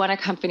you want a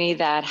company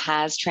that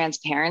has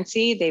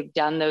transparency. They've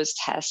done those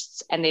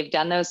tests, and they've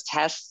done those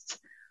tests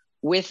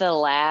with a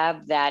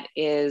lab that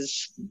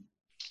is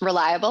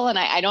reliable. And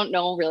I don't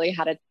know really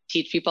how to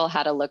teach people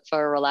how to look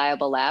for a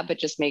reliable lab, but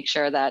just make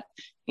sure that,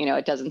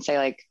 it doesn't say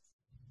like,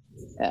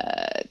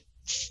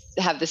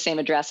 have the same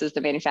address as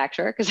the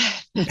manufacturer, because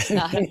it's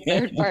not a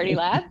third-party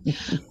lab.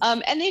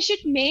 And they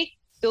should make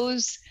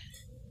those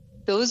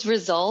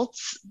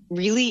results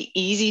really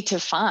easy to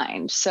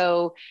find.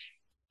 So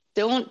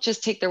don't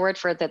just take their word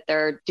for it that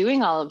they're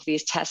doing all of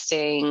these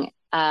testing,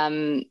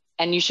 and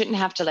you shouldn't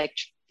have to like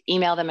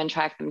email them and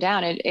track them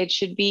down. It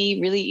should be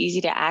really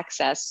easy to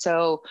access.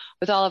 So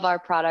with all of our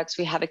products,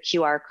 we have a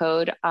QR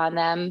code on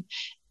them,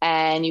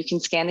 and you can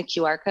scan the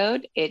QR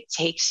code. It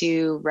takes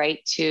you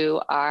right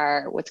to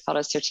our what's called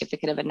a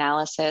certificate of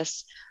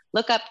analysis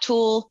lookup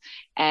tool,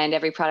 and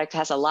every product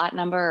has a lot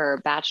number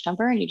or batch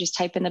number, and you just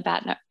type in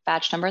the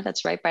batch number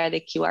that's right by the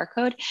QR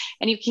code,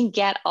 and you can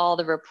get all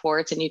the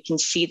reports, and you can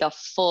see the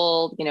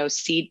full,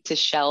 seed to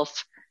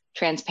shelf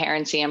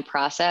transparency and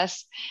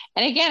process.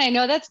 And again, I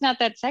know that's not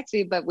that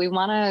sexy, but we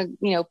want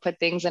to, put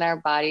things in our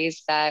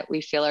bodies that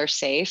we feel are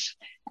safe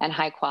and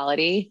high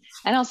quality.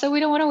 And also we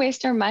don't want to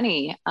waste our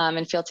money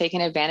and feel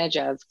taken advantage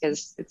of,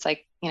 because it's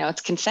like,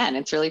 it's consent.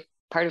 It's really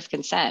part of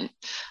consent.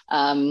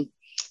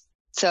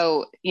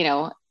 So,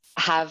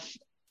 have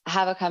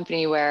a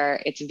company where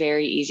it's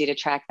very easy to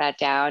track that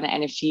down.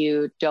 And if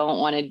you don't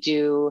want to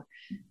do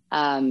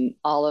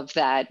all of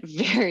that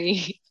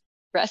very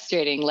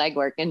frustrating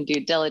legwork and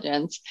due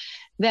diligence,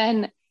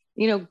 then,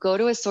 go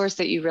to a source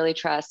that you really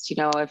trust.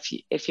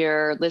 If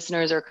your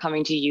listeners are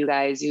coming to you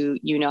guys, you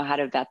know how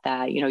to vet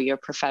that, you're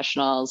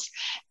professionals,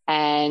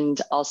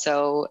 and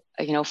also,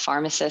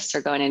 pharmacists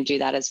are going to do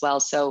that as well.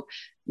 So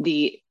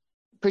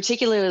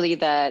particularly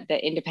the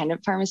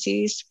independent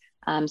pharmacies,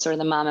 sort of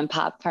the mom and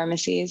pop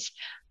pharmacies,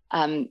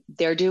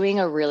 they're doing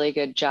a really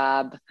good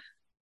job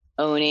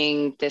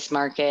owning this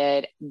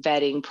market,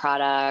 vetting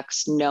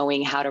products,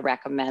 knowing how to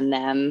recommend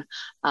them,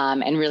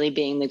 and really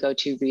being the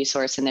go-to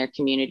resource in their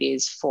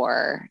communities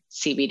for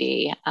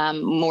CBD,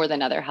 more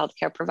than other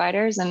healthcare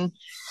providers. And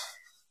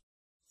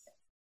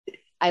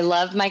I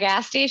love my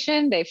gas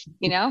station. They,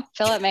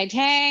 fill up my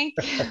tank,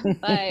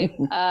 but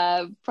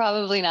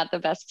probably not the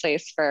best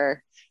place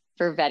for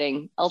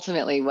vetting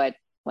ultimately what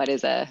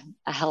is a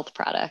health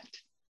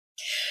product.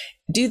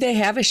 Do they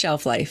have a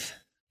shelf life,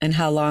 and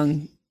how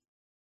long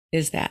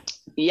is that?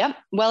 Yep.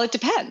 Well, it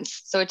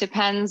depends. So it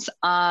depends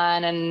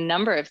on a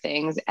number of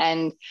things.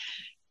 And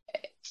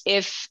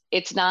if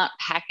it's not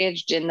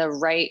packaged in the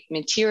right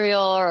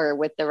material or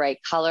with the right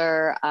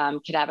color,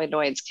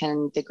 cannabinoids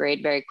can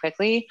degrade very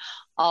quickly.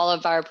 All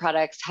of our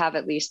products have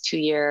at least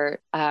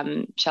 2-year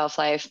shelf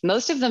life,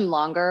 most of them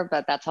longer,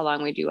 but that's how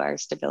long we do our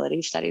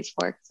stability studies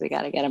for, because we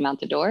got to get them out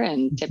the door.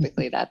 And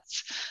typically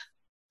that's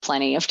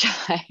plenty of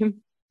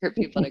time for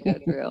people to go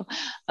through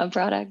a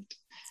product.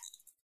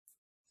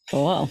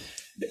 Cool.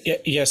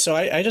 Yeah. So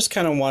I just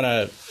kind of want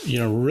to,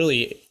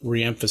 really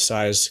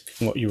reemphasize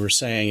what you were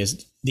saying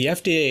is the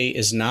FDA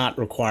is not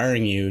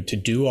requiring you to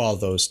do all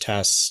those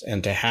tests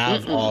and to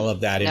have all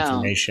of that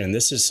information. No.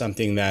 This is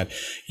something that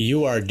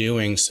you are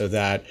doing so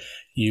that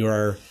you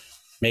are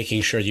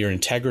making sure your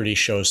integrity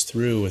shows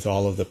through with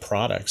all of the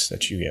products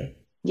that you give.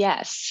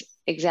 Yes,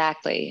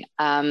 exactly.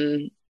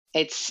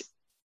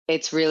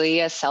 It's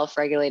really a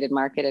self-regulated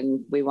market,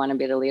 and we want to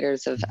be the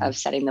leaders of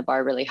setting the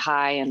bar really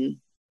high and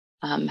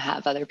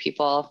have other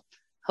people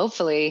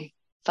hopefully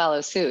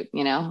follow suit.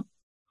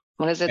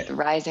 What is it? The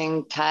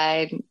rising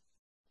tide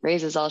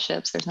raises all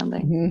ships or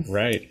something.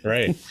 Right.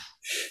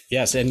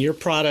 Yes. And your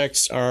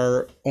products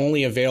are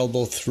only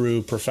available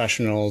through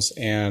professionals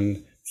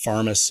and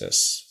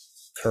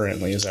pharmacists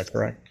currently. Is that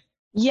correct?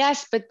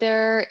 Yes, but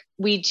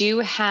we do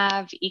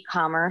have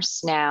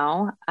e-commerce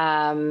now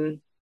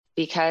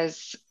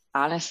because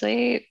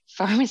honestly,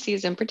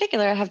 pharmacies in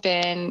particular have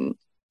been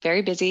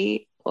very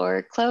busy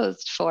or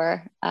closed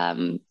for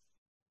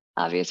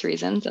obvious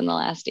reasons in the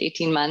last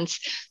 18 months.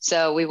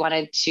 So we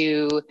wanted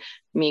to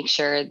make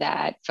sure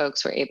that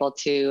folks were able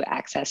to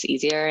access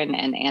easier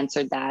and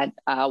answered that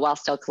while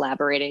still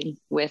collaborating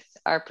with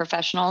our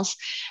professionals,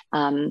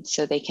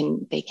 so they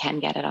can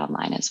get it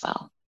online as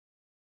well.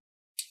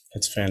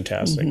 That's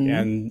fantastic.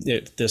 And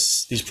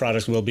these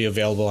products will be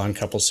available on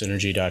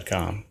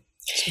couplesynergy.com.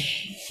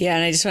 Yeah,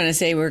 and I just want to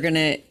say we're going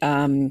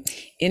to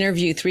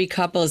interview 3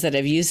 couples that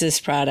have used this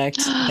product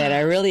that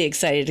are really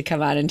excited to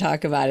come on and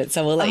talk about it.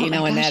 So we'll let you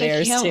know when that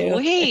airs too.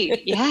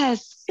 Wait,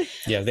 yes.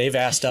 Yeah, they've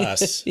asked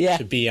us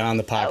to be on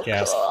the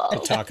podcast to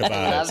talk about it.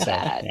 I love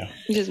that. Yeah.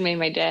 You just made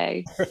my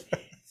day.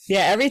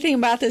 Yeah, everything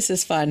about this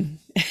is fun.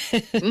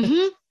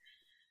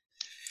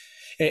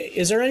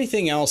 Is there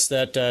anything else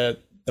that the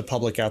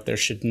public out there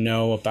should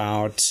know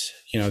about,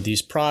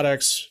 these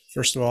products,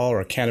 first of all,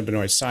 or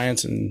cannabinoid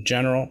science in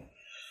general?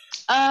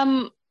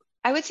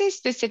 I would say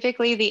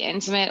specifically the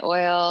intimate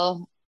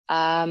oil.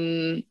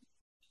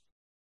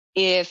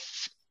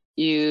 If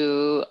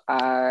you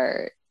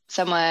are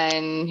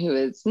someone who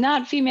is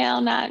not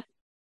female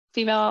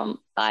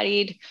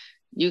bodied,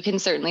 you can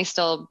certainly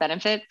still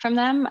benefit from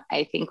them.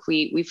 I think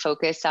we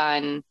focus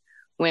on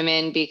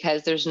women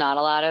because there's not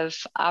a lot of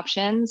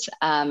options.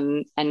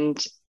 And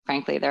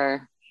frankly,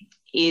 there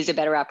is a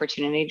better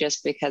opportunity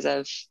just because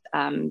of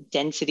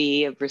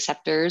density of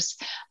receptors.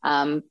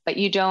 But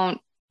you don't,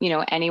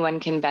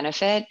 anyone can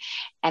benefit.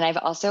 And I've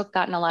also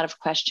gotten a lot of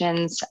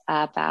questions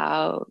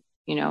about,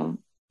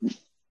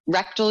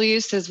 rectal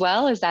use as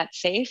well. Is that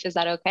safe? Is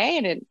that okay?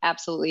 And it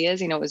absolutely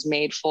is. It was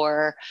made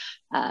for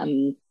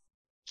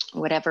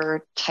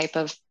whatever type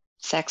of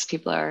sex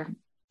people are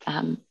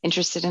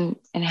interested in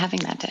having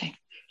that day.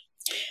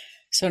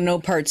 So no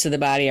parts of the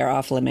body are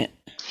off limit.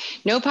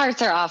 No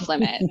parts are off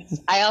limits.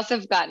 I also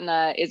have gotten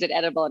is it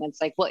edible? And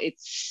it's like, well,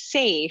 it's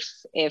safe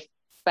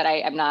but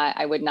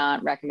I would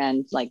not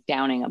recommend like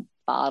downing a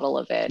bottle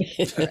of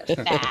it for a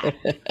snack,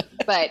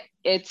 but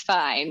it's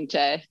fine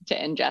to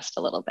ingest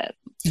a little bit.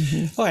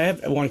 Oh, I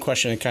have one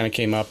question that kind of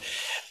came up.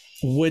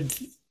 Would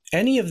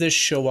any of this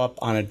show up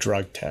on a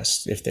drug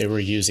test if they were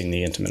using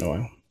the intimate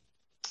oil?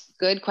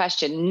 Good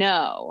question.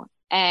 No.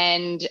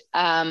 And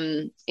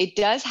it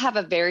does have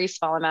a very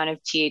small amount of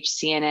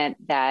THC in it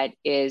that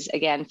is,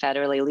 again,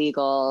 federally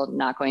legal,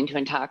 not going to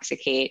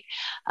intoxicate.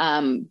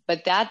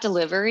 But that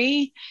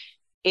delivery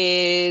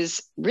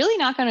is really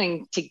not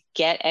going to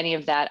get any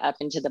of that up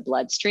into the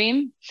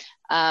bloodstream.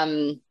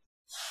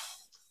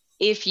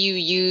 If you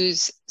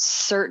use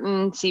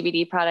certain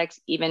CBD products,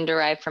 even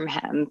derived from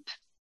hemp,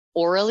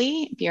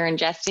 orally, if you're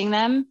ingesting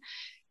them,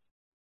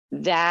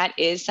 that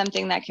is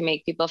something that can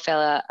make people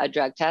fail a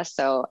drug test.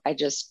 So I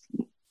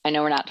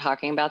know we're not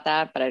talking about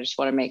that, but I just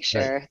want to make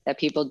sure that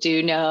people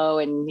do know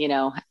and,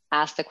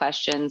 ask the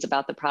questions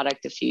about the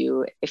product if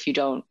you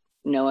don't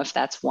know if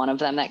that's one of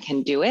them that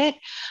can do it.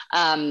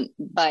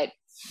 But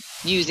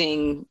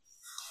using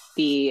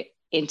the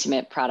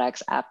intimate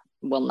products app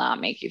will not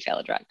make you fail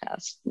a drug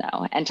test.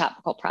 No. And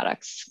topical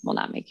products will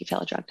not make you fail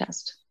a drug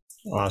test.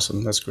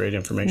 Awesome. That's great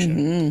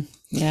information.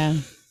 Yeah.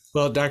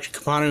 Well, Dr.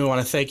 Campana, we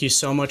want to thank you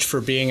so much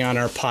for being on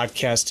our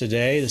podcast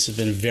today. This has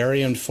been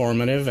very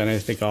informative, and I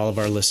think all of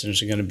our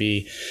listeners are going to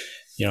be,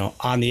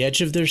 on the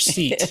edge of their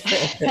seat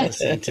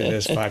listening to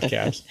this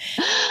podcast.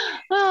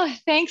 Oh,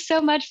 thanks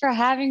so much for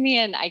having me,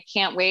 and I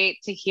can't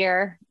wait to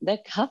hear the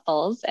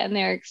couples and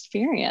their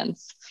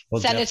experience.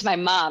 Well, send it to my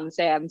mom.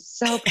 Say, I'm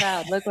so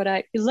proud. Look what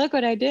I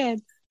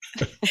did.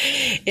 And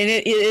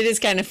it is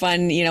kind of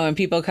fun, when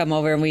people come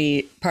over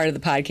and part of the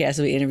podcast,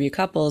 we interview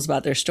couples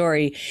about their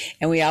story,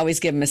 and we always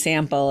give them a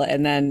sample.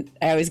 And then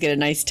I always get a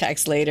nice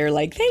text later,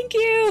 like, thank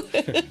you.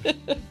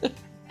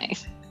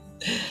 Nice.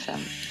 So.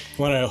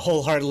 I want to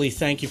wholeheartedly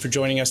thank you for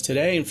joining us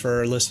today and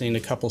for listening to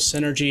Couples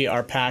Synergy.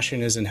 Our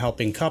passion is in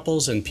helping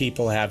couples and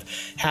people have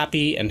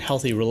happy and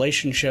healthy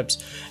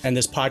relationships, and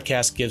this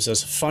podcast gives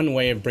us a fun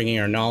way of bringing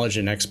our knowledge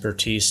and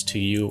expertise to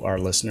you, our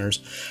listeners.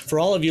 For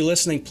all of you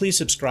listening, please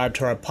subscribe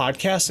to our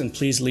podcast and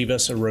please leave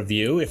us a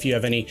review. If you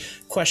have any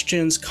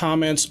questions,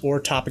 comments, or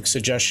topic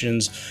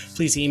suggestions,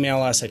 please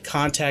email us at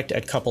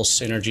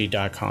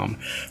contact@couplessynergy.com.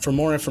 For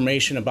more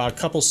information about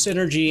Couples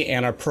Synergy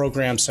and our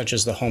programs such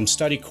as the Home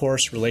Study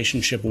Course,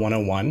 Relationship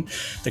 101,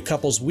 the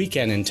Couples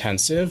Weekend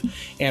Intensive,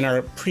 and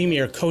our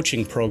premier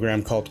coaching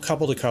program called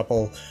Couple to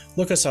Couple,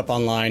 look us up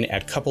online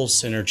at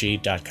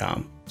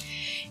couplessynergy.com.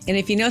 And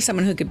if you know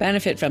someone who could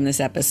benefit from this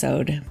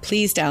episode,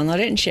 please download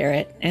it and share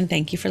it. And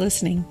thank you for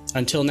listening.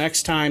 Until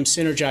next time,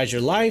 synergize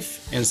your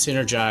life and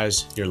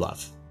synergize your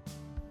love.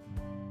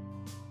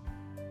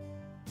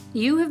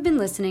 You have been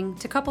listening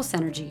to Couple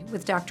Synergy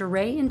with Dr.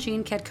 Ray and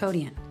Jean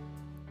Ketkodian.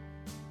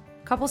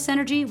 Couple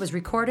Synergy was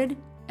recorded,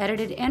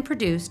 edited, and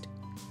produced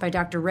by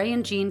Dr. Ray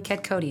and Jean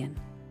Ketkodian.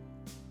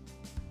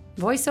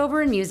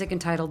 Voiceover and music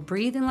entitled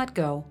Breathe and Let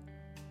Go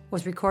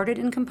was recorded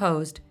and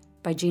composed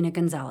by Gina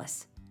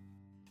Gonzalez.